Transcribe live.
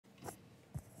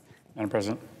Madam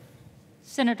President.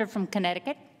 Senator from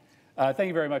Connecticut. Thank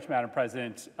you very much, Madam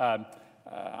President.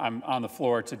 I'm on the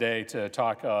floor today to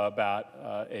talk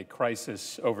about a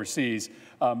crisis overseas.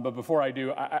 But before I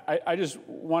do, I just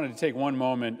wanted to take one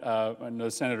moment. I know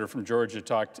the senator from Georgia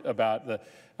talked about the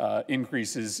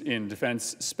increases in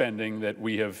defense spending that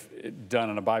we have done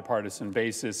on a bipartisan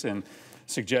basis and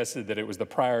suggested that it was the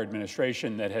prior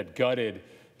administration that had gutted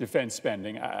defense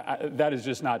spending. That is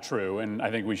just not true, and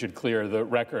I think we should clear the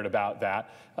record about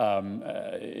that.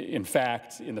 In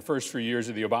fact, in the first 3 years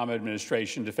of the Obama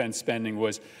administration, defense spending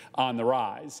was on the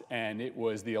rise, and it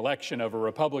was the election of a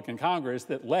Republican Congress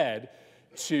that led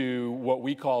to what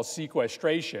we call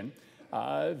sequestration,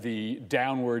 the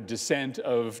downward descent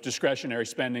of discretionary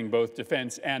spending, both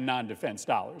defense and non-defense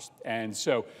dollars. And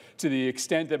so to the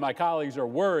extent that my colleagues are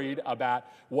worried about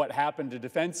what happened to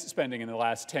defense spending in the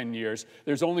last 10 years,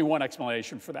 there's only one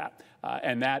explanation for that,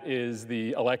 and that is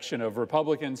the election of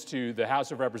Republicans to the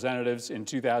House of Representatives in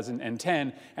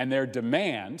 2010 and their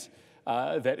demand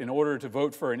that in order to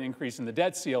vote for an increase in the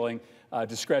debt ceiling,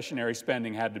 discretionary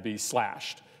spending had to be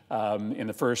slashed. In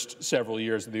the first several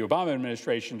years of the Obama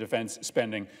administration, defense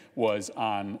spending was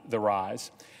on the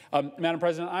rise. Madam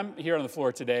President, I'm here on the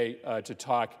floor today to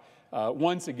talk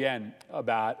once again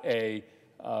about a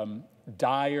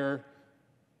dire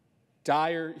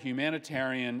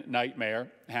humanitarian nightmare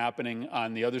happening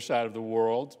on the other side of the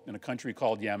world in a country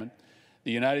called Yemen,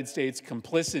 the United States'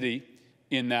 complicity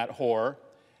in that horror,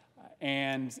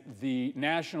 and the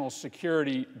national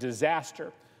security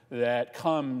disaster that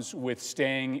comes with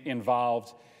staying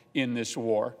involved in this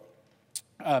war.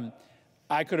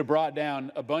 I could have brought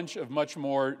down a bunch of much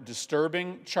more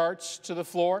disturbing charts to the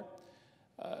floor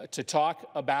to talk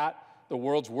about the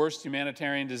world's worst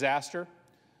humanitarian disaster,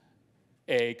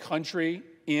 a country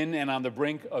in and on the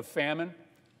brink of famine,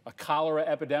 a cholera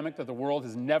epidemic that the world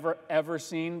has never, ever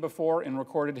seen before in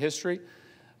recorded history.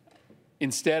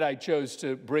 Instead, I chose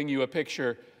to bring you a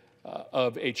picture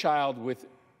of a child with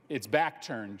its back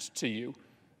turned to you,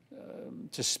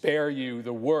 to spare you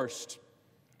the worst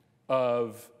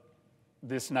of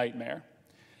this nightmare.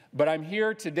 But I'm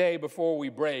here today, before we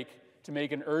break, to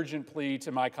make an urgent plea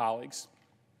to my colleagues.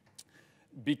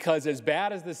 Because as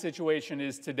bad as the situation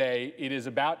is today, it is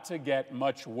about to get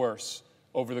much worse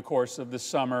over the course of the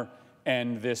summer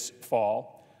and this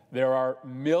fall. There are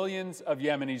millions of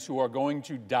Yemenis who are going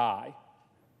to die,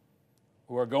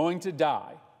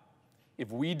 if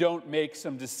we don't make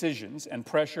some decisions and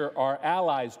pressure our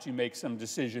allies to make some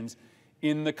decisions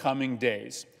in the coming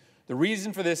days. The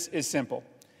reason for this is simple.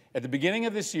 At the beginning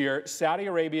of this year, Saudi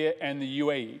Arabia and the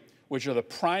UAE, which are the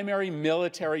primary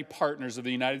military partners of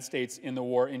the United States in the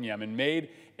war in Yemen, made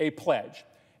a pledge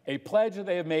that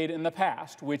they have made in the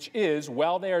past, which is,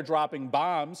 while they are dropping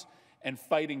bombs and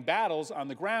fighting battles on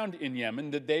the ground in Yemen,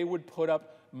 that they would put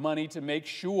up money to make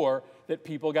sure that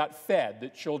people got fed,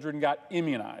 that children got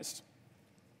immunized.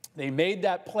 They made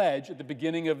that pledge at the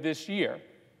beginning of this year,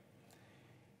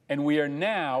 and we are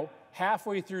now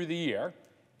halfway through the year,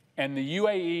 and the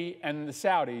UAE and the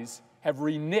Saudis have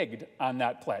reneged on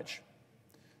that pledge.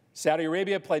 Saudi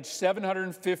Arabia pledged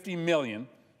 $750 million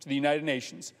to the United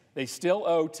Nations. They still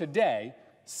owe today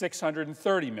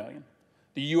 $630 million.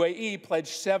 The UAE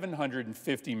pledged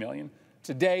 $750 million.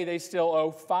 Today, they still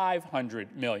owe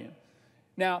 $500 million.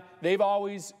 Now, they've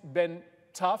always been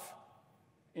tough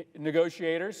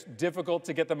negotiators, difficult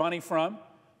to get the money from,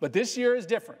 but this year is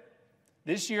different.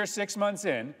 This year, 6 months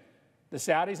in, the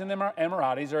Saudis and the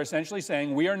Emiratis are essentially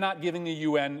saying, we are not giving the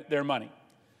UN their money.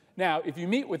 Now, if you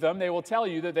meet with them, they will tell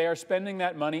you that they are spending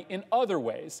that money in other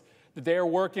ways, that they are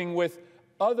working with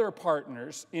other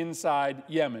partners inside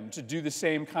Yemen to do the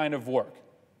same kind of work.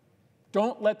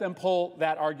 Don't let them pull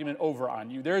that argument over on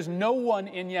you. There is no one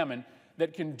in Yemen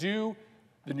that can do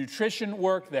the nutrition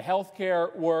work, the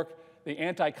healthcare work, the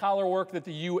anti-cholera work that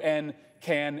the UN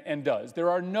can and does. There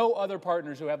are no other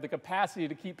partners who have the capacity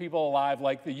to keep people alive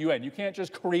like the UN. You can't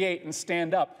just create and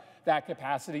stand up that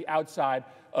capacity outside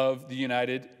of the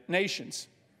United Nations.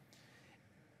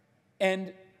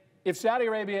 And if Saudi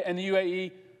Arabia and the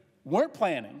UAE weren't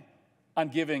planning on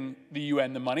giving the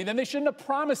UN the money, then they shouldn't have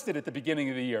promised it at the beginning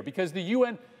of the year, because the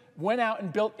UN went out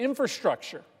and built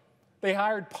infrastructure. They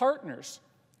hired partners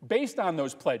based on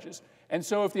those pledges. And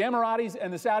so if the Emiratis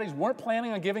and the Saudis weren't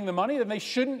planning on giving the money, then they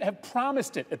shouldn't have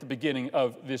promised it at the beginning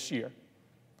of this year.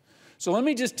 So let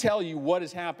me just tell you what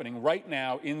is happening right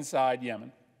now inside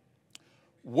Yemen.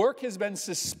 Work has been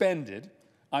suspended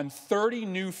on 30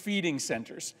 new feeding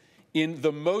centers in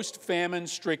the most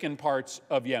famine-stricken parts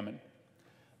of Yemen.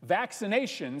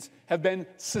 Vaccinations have been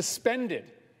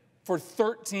suspended for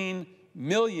 13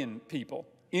 million people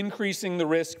increasing the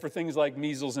risk for things like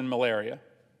measles and malaria.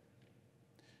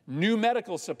 New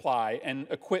medical supply and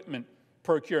equipment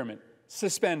procurement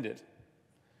suspended.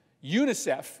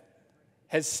 UNICEF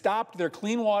has stopped their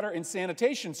clean water and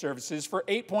sanitation services for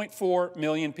 8.4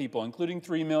 million people, including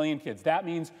 3 million kids. That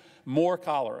means more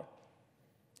cholera.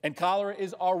 And cholera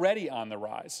is already on the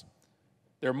rise.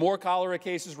 There are more cholera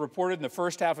cases reported in the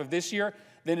first half of this year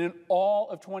than in all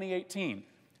of 2018.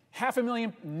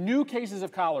 500,000 new cases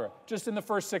of cholera just in the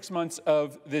first 6 months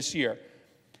of this year.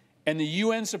 And the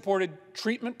UN-supported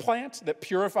treatment plant that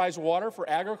purifies water for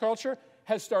agriculture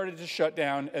has started to shut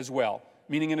down as well,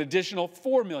 meaning an additional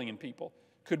 4 million people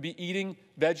could be eating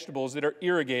vegetables that are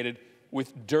irrigated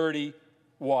with dirty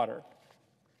water.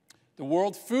 The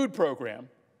World Food Program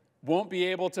won't be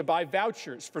able to buy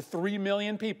vouchers for 3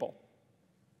 million people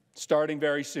starting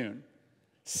very soon.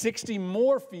 60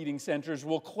 more feeding centers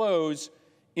will close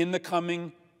in the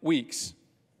coming weeks.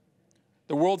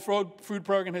 The World Food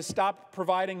Program has stopped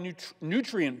providing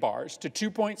nutrient bars to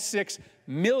 2.6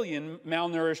 million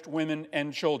malnourished women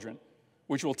and children,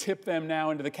 which will tip them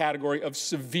now into the category of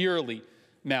severely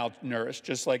malnourished,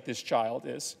 just like this child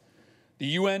is. The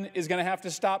UN is going to have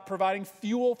to stop providing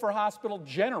fuel for hospital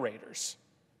generators.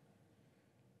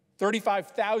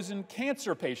 35,000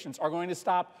 cancer patients are going to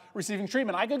stop receiving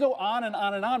treatment. I could go on and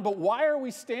on and on, but why are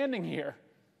we standing here?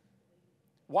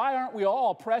 Why aren't we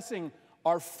all pressing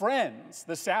our friends,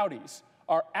 the Saudis,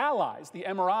 our allies, the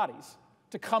Emiratis,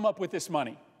 to come up with this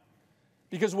money?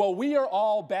 Because while we are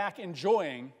all back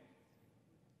enjoying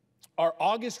our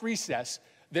August recess,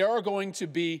 there are going to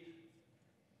be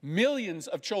millions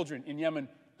of children in Yemen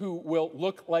who will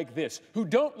look like this, who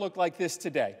don't look like this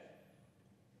today.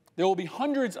 There will be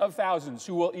hundreds of thousands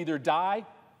who will either die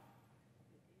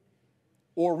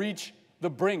or reach the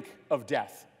brink of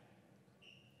death.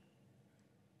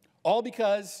 All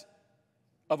because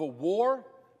of a war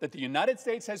that the United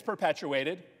States has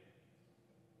perpetuated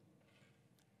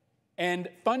and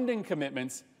funding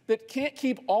commitments that can't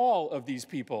keep all of these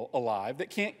people alive, that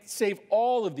can't save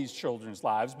all of these children's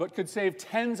lives, but could save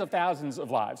tens of thousands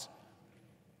of lives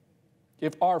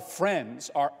if our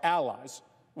friends, our allies,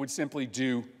 would simply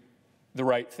do the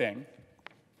right thing.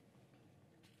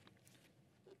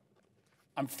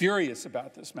 I'm furious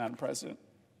about this, Madam President,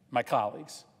 my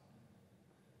colleagues,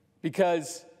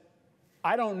 because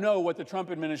I don't know what the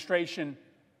Trump administration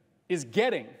is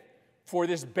getting for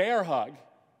this bear hug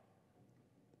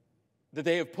that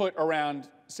they have put around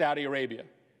Saudi Arabia.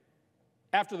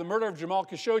 After the murder of Jamal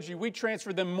Khashoggi, we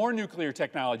transferred them more nuclear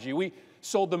technology. We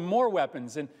sold them more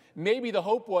weapons. And maybe the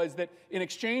hope was that in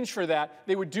exchange for that,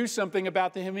 they would do something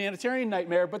about the humanitarian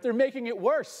nightmare, but they're making it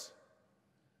worse.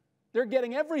 They're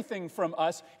getting everything from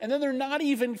us, and then they're not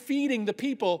even feeding the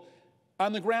people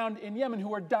on the ground in Yemen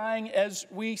who are dying as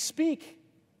we speak.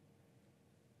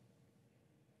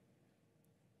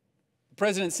 The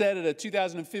president said at a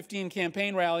 2015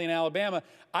 campaign rally in Alabama,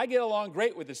 I get along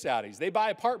great with the Saudis. They buy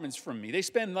apartments from me. They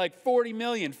spend like 40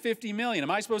 million, 50 million. Am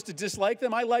I supposed to dislike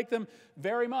them? I like them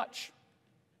very much.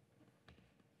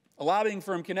 A lobbying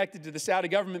firm connected to the Saudi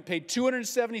government paid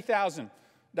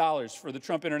 $270,000 for the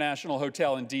Trump International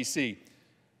Hotel in D.C.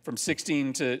 from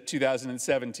 2016 to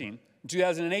 2017. In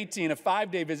 2018, a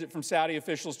 5-day visit from Saudi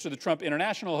officials to the Trump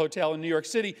International Hotel in New York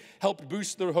City helped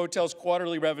boost the hotel's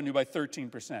quarterly revenue by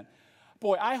 13%.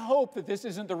 Boy, I hope that this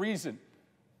isn't the reason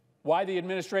why the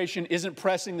administration isn't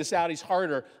pressing the Saudis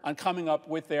harder on coming up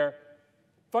with their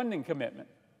funding commitment.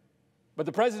 But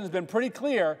the president has been pretty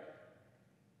clear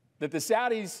that the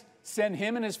Saudis send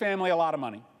him and his family a lot of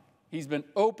money. He's been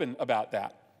open about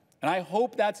that. And I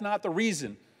hope that's not the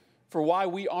reason for why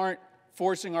we aren't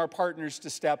forcing our partners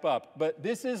to step up. But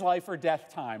this is life or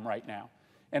death time right now.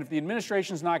 And if the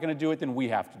administration's not going to do it, then we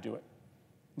have to do it.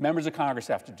 Members of Congress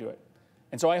have to do it.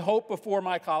 And so I hope before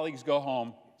my colleagues go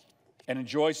home and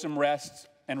enjoy some rest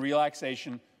and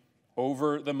relaxation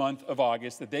over the month of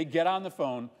August, that they get on the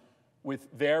phone with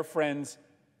their friends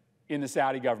in the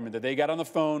Saudi government, that they get on the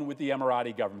phone with the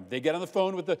Emirati government, they get on the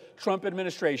phone with the Trump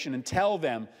administration and tell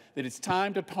them that it's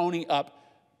time to pony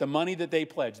up the money that they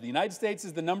pledged. The United States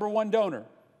is the #1 donor.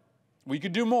 We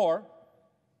could do more,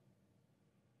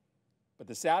 but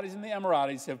the Saudis and the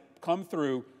Emiratis have come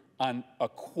through on a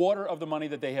quarter of the money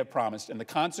that they have promised, and the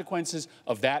consequences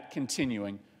of that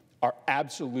continuing are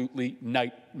absolutely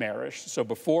nightmarish. So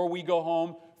before we go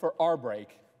home for our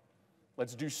break,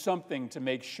 let's do something to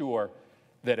make sure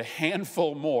that a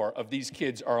handful more of these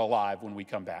kids are alive when we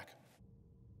come back.